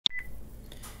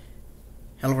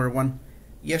Hello everyone.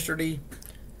 Yesterday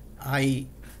I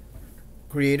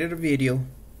created a video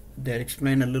that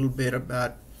explained a little bit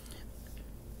about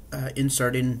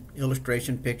inserting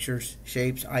illustration pictures,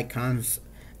 shapes, icons,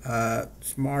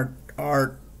 smart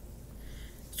art,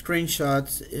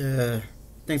 screenshots,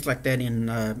 things like that in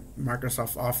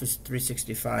Microsoft Office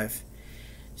 365.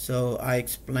 So I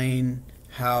explained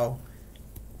how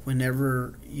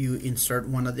whenever you insert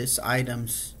one of these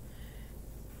items,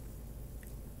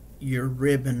 your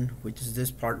ribbon, which is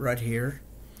this part right here,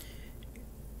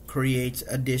 creates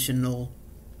additional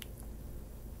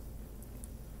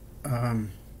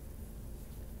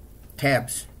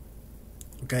tabs.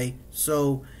 Okay,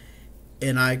 so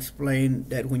and I explained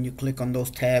that when you click on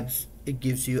those tabs, it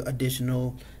gives you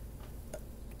additional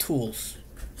tools.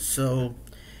 So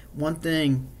one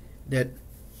thing that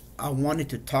I wanted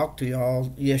to talk to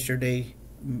y'all yesterday,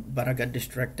 but I got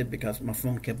distracted because my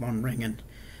phone kept on ringing.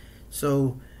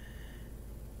 So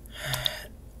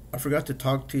I forgot to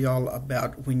talk to y'all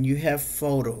about when you have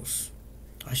photos.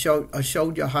 I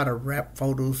showed you how to wrap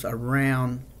photos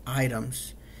around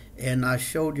items, and I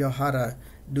showed you how to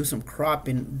do some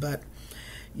cropping. But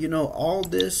you know, all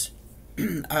this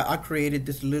I created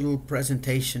this little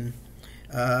presentation.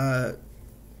 Those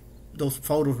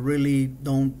photos really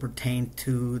don't pertain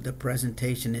to the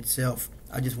presentation itself.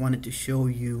 I just wanted to show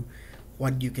you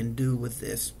what you can do with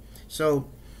this. So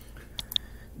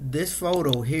this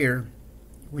photo here,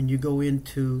 when you go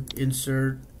into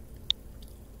insert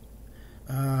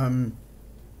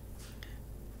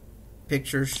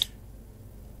pictures,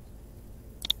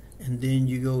 and then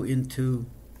you go into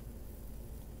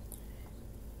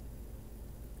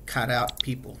cut out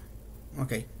people.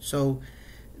 Okay, so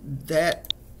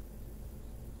that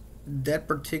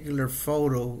particular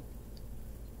photo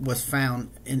was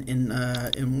found in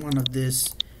one of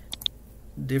this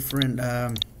different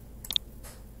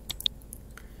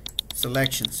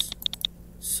selections.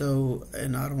 So,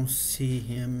 and I don't see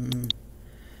him,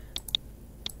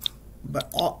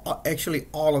 but actually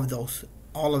all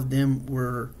of them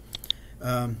were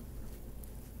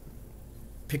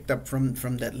picked up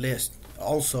from that list.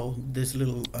 Also, this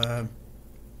little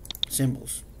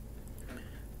symbols.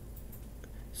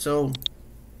 So,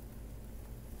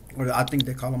 or I think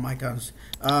they call them icons.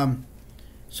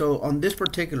 So on this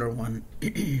particular one,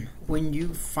 when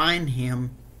you find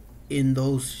him in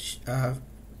those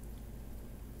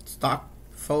stock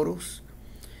photos,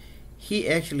 he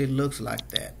actually looks like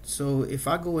that. So if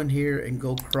I go in here and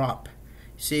go crop,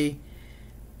 see,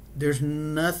 there's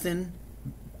nothing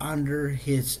under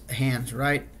his hands,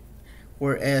 right?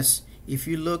 Whereas if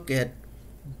you look at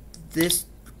this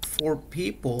for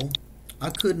people, I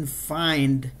couldn't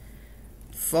find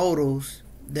photos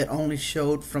that only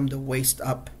showed from the waist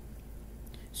up.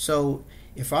 So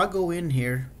if I go in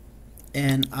here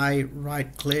and I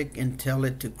right click and tell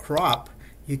it to crop,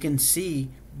 you can see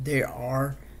there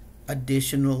are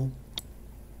additional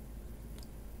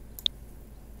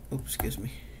excuse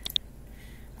me,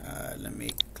 let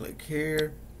me click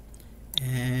here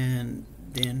and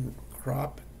then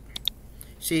crop.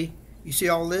 See, you see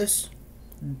all this?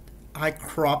 I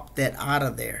cropped that out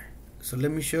of there. So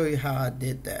let me show you how I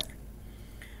did that.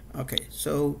 Okay,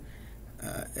 so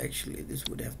actually this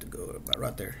would have to go about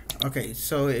right there. Okay,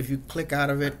 so if you click out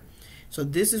of it, so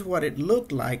this is what it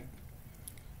looked like.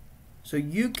 So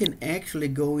you can actually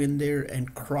go in there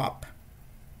and crop.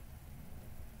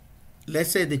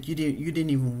 Let's say that you didn't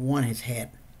even want his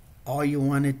head. All you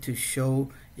wanted to show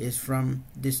is from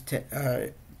this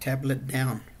tablet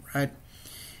down, right?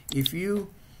 If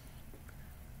you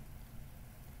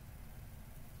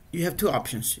have two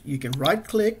options. You can right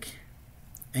click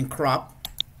and crop,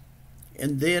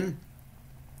 and then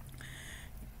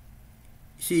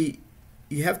see,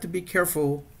 you have to be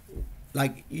careful.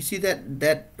 Like, you see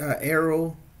that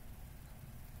arrow,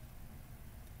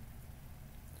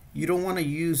 you don't want to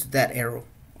use that arrow,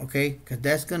 okay, because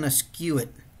that's gonna skew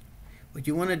it. What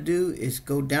you want to do is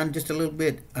go down just a little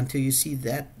bit until you see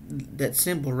that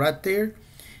symbol right there.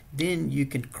 Then you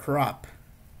can crop,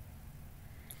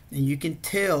 and you can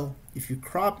tell if you're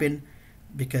cropping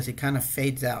because it kind of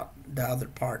fades out the other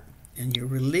part. And you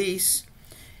release,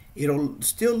 it'll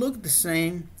still look the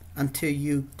same until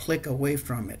you click away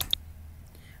from it.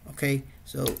 Okay,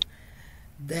 so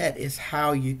that is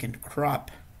how you can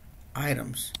crop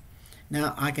items.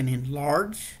 Now I can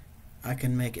enlarge, I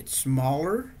can make it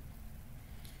smaller.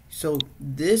 So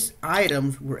these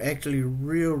items were actually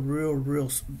real,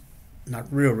 not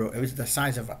real, it was the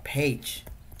size of a page.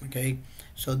 Okay,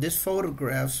 so these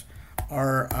photographs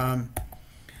are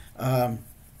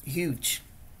huge.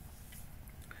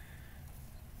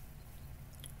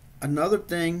 Another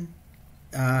thing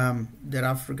that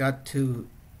I forgot to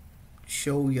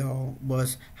show y'all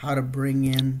was how to bring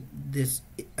in this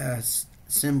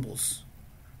symbols.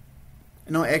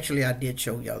 No, actually I did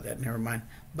show y'all that, never mind.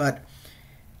 But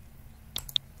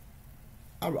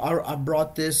I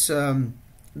brought this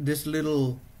this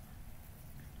little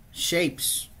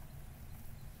shapes.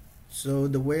 So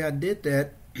the way I did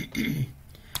that, I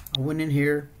went in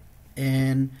here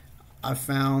and I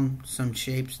found some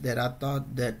shapes that I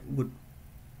thought that would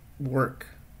work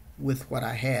with what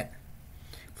I had.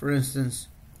 For instance,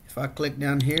 if I click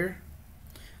down here,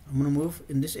 I'm going to move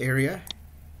in this area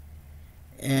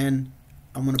and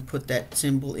I'm going to put that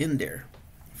symbol in there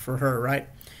for her, right?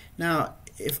 Now,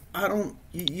 if I don't,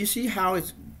 you see how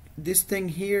it's this thing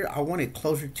here, I want it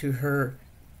closer to her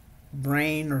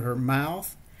brain or her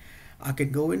mouth. I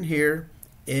could go in here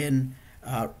and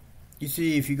you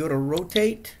see, if you go to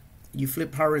rotate, you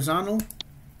flip horizontal.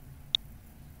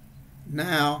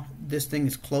 Now this thing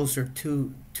is closer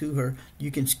to her.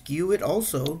 You can skew it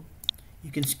also.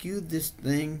 You can skew this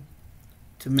thing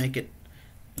to make it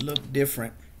look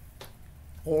different.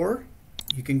 Or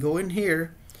you can go in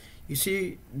here. You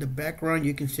see the background,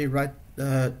 you can see right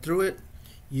through it.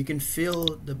 You can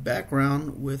fill the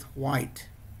background with white.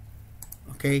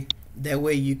 Okay, that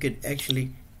way you could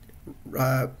actually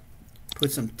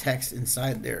put some text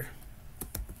inside there.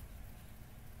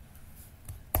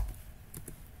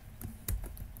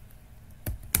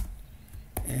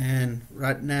 And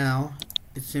right now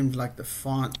it seems like the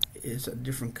font is a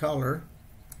different color,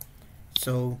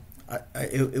 so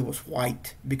it was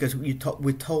white because we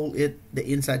told it the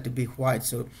inside to be white,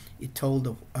 so it told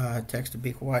the text to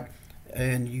be white.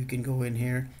 And you can go in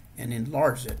here and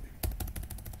enlarge it.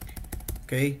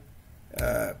 Okay,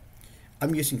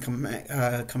 I'm using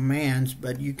commands,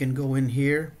 but you can go in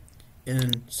here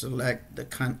and select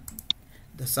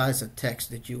the size of text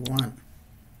that you want.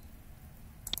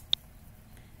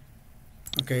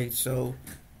 Okay, so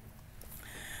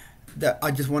that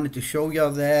I just wanted to show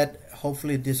y'all that.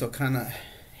 Hopefully this will kind of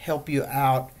help you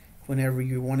out whenever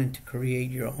you're wanting to create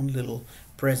your own little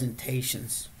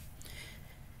presentations.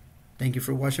 Thank you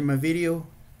for watching my video.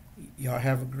 Y'all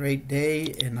have a great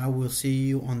day, and I will see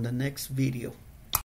you on the next video.